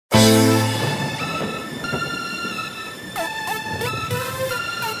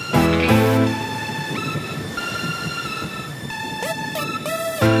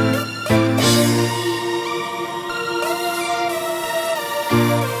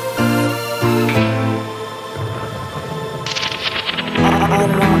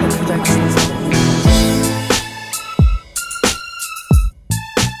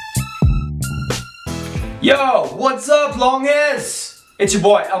Longhairs? It's your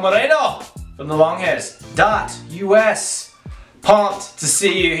boy Allrounda from the Longhairs.us. Pumped to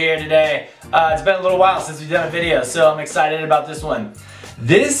see you here today. It's been a little while since we've done a video, so I'm excited about this one.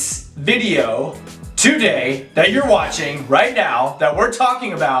 This video today that you're watching right now, that we're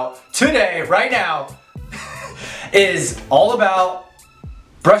talking about today, right now, is all about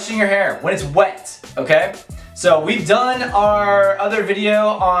brushing your hair when it's wet, okay? So we've done our other video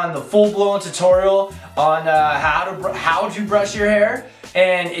on the full-blown tutorial on how to brush your hair,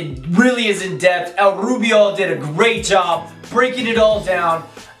 and it really is in depth. Allrounda did a great job breaking it all down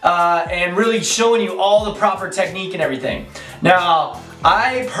and really showing you all the proper technique and everything. Now,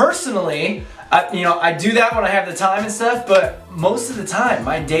 I personally, I do that when I have the time and stuff, but most of the time,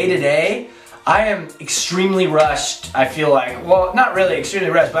 my day-to-day, I am extremely rushed, I feel like. Well, not really extremely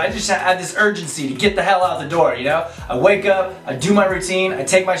rushed, but I just have this urgency to get the hell out the door, you know? I wake up, I do my routine, I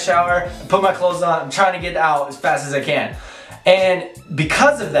take my shower, I put my clothes on, I'm trying to get out as fast as I can. And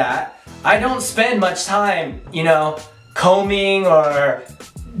because of that, I don't spend much time, you know, combing or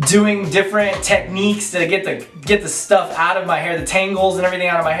doing different techniques to get the stuff out of my hair, the tangles and everything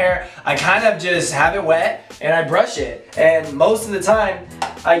out of my hair. I kind of just have it wet and I brush it. And most of the time,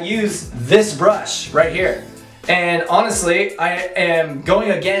 I use this brush right here. And honestly, I am going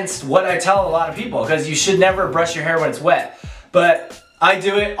against what I tell a lot of people, because you should never brush your hair when it's wet. But I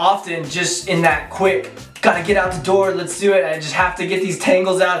do it often just in that quick, gotta get out the door, let's do it. I just have to get these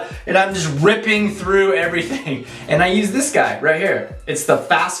tangles out, and I'm just ripping through everything. And I use this guy right here. It's the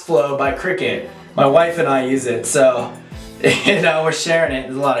Fast Flow by Cricut. My wife and I use it, so you know, we're sharing it.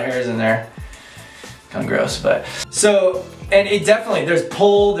 There's a lot of hairs in there. Kind of gross, but so, and it definitely, there's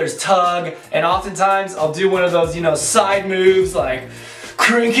pull, there's tug, and oftentimes I'll do one of those, you know, side moves, like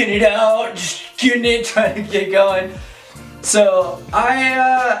cranking it out, just getting it, trying to get going. So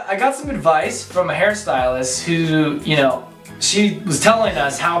I got some advice from a hairstylist who, you know, she was telling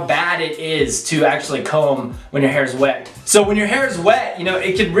us how bad it is to actually comb when your hair's wet. So when your hair is wet, you know,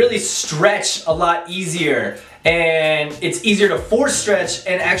 it can really stretch a lot easier, and it's easier to force stretch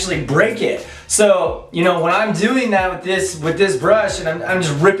and actually break it. So, you know, when I'm doing that with this brush, and I'm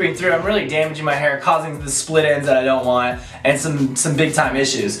just ripping through, I'm really damaging my hair, causing the split ends that I don't want, and some big time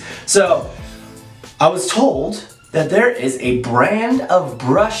issues. So I was told that there is a brand of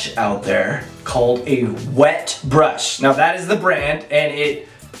brush out there called a wet brush. Now that is the brand, and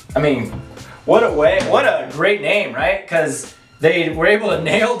I mean, what a great name, right? Because they were able to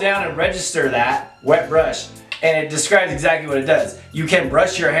nail down and register that wet brush, and it describes exactly what it does. You can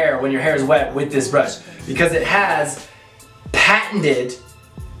brush your hair when your hair is wet with this brush, because it has patented,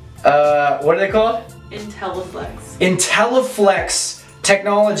 what are they called? IntelliFlex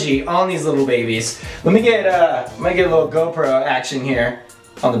technology on these little babies. Let me get a little GoPro action here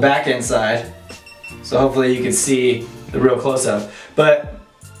on the back end side, so hopefully you can see the real close-up. But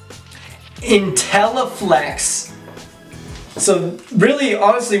IntelliFlex, so really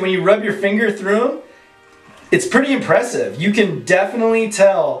honestly, when you rub your finger through them, it's pretty impressive. You can definitely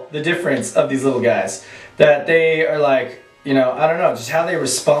tell the difference of these little guys, that they are like, you know, I don't know, just how they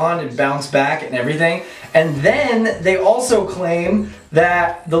respond and bounce back and everything. And then they also claim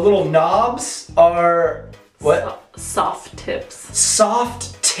that the little knobs are, what? Soft tips.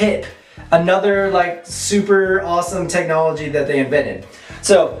 Soft tip. Another like super awesome technology that they invented.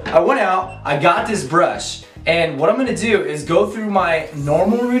 So I went out, I got this brush, and what I'm gonna do is go through my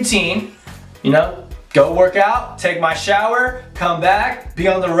normal routine, you know, go work out, take my shower, come back, be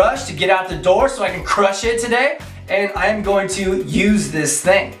on the rush to get out the door so I can crush it today. And I'm going to use this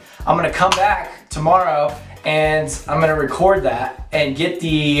thing. I'm gonna come back tomorrow and I'm gonna record that and get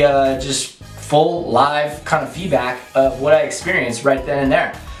the just full live kind of feedback of what I experienced right then and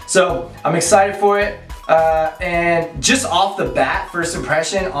there. So I'm excited for it. And just off the bat, first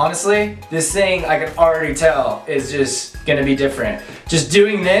impression, honestly, this thing I can already tell is just gonna be different. Just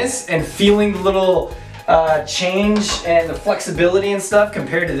doing this and feeling the little change and the flexibility and stuff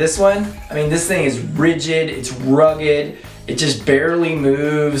compared to this one. I mean, this thing is rigid, it's rugged, it just barely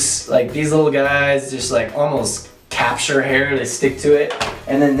moves. Like these little guys just like almost capture hair, they stick to it.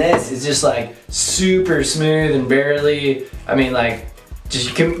 And then this is just like super smooth and barely, I mean, like just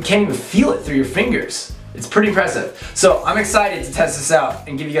you can't even feel it through your fingers. It's pretty impressive. So I'm excited to test this out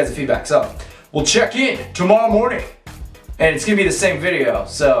and give you guys the feedback. So we'll check in tomorrow morning. And it's gonna be the same video,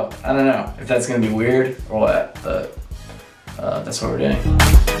 so I don't know if that's gonna be weird or what, but that's what we're doing.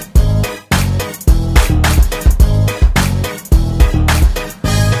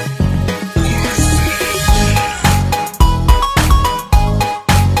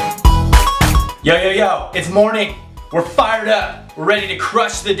 Yo, it's morning. we're fired up. We're ready to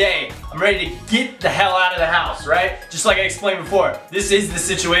crush the day. I'm ready to get the hell out of the house, right? Just like I explained before, this is the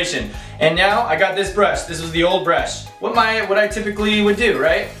situation. And now I got this brush. This was the old brush. What I typically would do,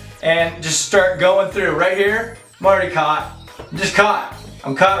 right? And just start going through. Right here, I'm already caught. I'm just caught.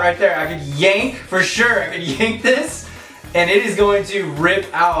 I'm caught right there. I could yank, for sure. I could yank this, and it is going to rip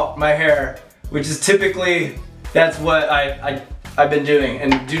out my hair, which is typically, that's what I've been doing,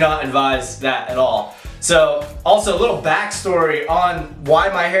 and do not advise that at all. So, also a little backstory on why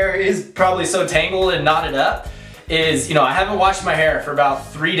my hair is probably so tangled and knotted up is, you know, I haven't washed my hair for about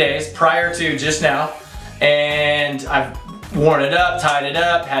 3 days prior to just now, and I've worn it up, tied it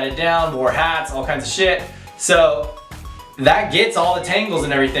up, had it down, wore hats, all kinds of shit. So that gets all the tangles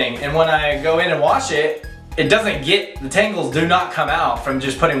and everything, and when I go in and wash it, it doesn't get, the tangles do not come out from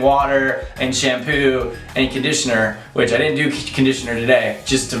just putting water and shampoo and conditioner, which I didn't do conditioner today,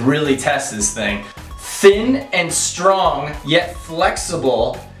 just to really test this thing. Thin and strong, yet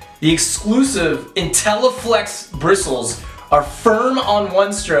flexible, the exclusive IntelliFlex bristles are firm on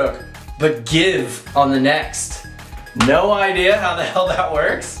one stroke, but give on the next. No idea how the hell that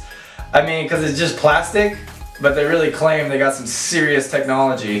works. I mean, because it's just plastic, but they really claim they got some serious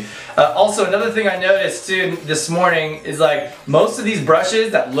technology. Also, another thing I noticed too this morning is like most of these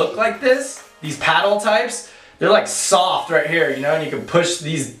brushes that look like this, these paddle types, they're like soft right here, you know, and you can push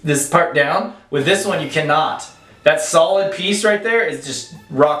this part down. With this one, you cannot. That solid piece right there is just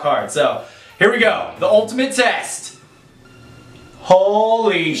rock hard. So here we go, the ultimate test.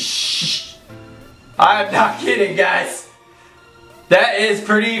 Holy sh! I'm not kidding, guys. That is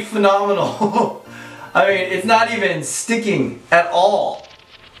pretty phenomenal. I mean, it's not even sticking at all.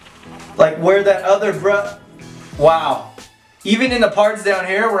 Like where that other brush, wow. Even in the parts down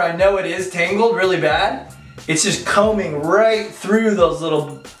here where I know it is tangled really bad, it's just combing right through those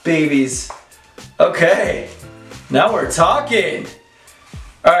little babies. Okay, now we're talking.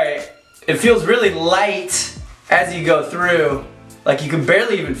 All right, it feels really light as you go through. Like you can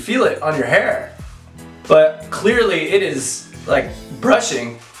barely even feel it on your hair. But clearly it is like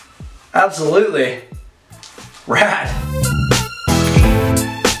brushing. Absolutely. Rad.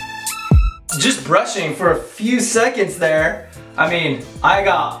 Just brushing for a few seconds there. I mean, I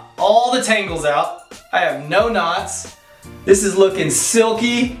got all the tangles out. I have no knots. This is looking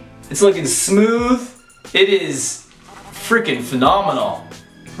silky. It's looking smooth. It is freaking phenomenal.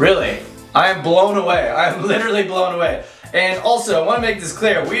 Really. I am blown away. I am literally blown away. And also, I want to make this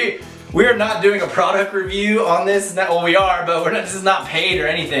clear. We are not doing a product review on this. Well, we are, but this is not paid or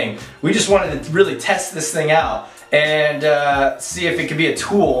anything. We just wanted to really test this thing out and see if it could be a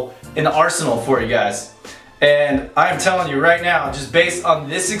tool in the arsenal for you guys. And I'm telling you right now, just based on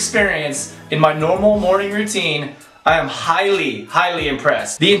this experience in my normal morning routine, I am highly, highly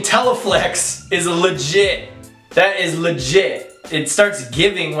impressed. The IntelliFlex is legit. That is legit. It starts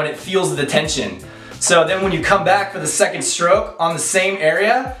giving when it feels the tension. So then when you come back for the second stroke on the same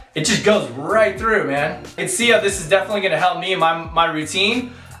area, it just goes right through, man. You can see how this is definitely gonna help me in my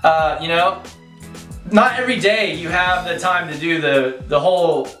routine. You know, not every day you have the time to do the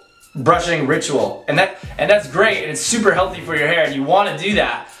whole brushing ritual, and that's great, and it's super healthy for your hair, and you wanna do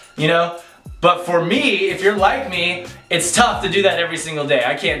that, you know? But for me, if you're like me, it's tough to do that every single day.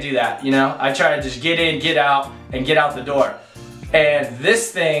 I can't do that, you know? I try to just get in, get out, and get out the door. And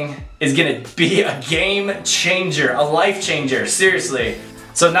this thing is gonna be a game changer, a life changer, seriously.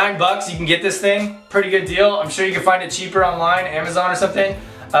 So $9, you can get this thing, pretty good deal. I'm sure you can find it cheaper online, Amazon or something.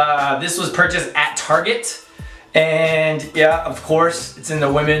 This was purchased at Target. And yeah, of course, it's in the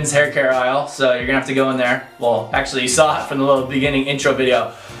women's hair care aisle, so you're gonna have to go in there. Well, actually you saw it from the little beginning intro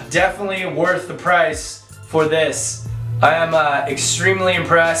video. Definitely worth the price for this. I am extremely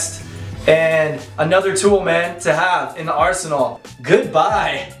impressed. And another tool, man, to have in the arsenal.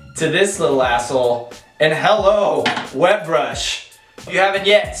 Goodbye to this little asshole, and hello, wet brush. If you haven't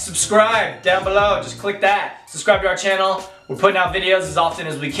yet, subscribe down below, just click that. Subscribe to our channel. We're putting out videos as often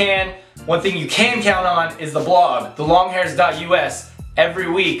as we can. One thing you can count on is the blog, the longhairs.us. Every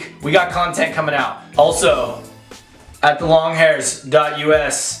week, we got content coming out. Also, at the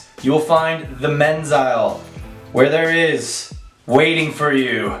longhairs.us, you will find the men's aisle, where there is, waiting for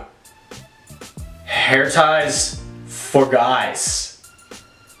you, hair ties for guys.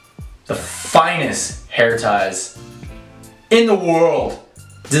 The finest hair ties in the world,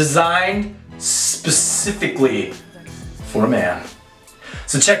 designed specifically for a man.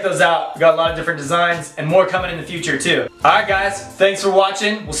 So check those out. We got a lot of different designs and more coming in the future too. Alright guys, thanks for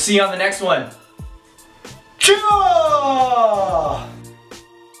watching. We'll see you on the next one. Ciao!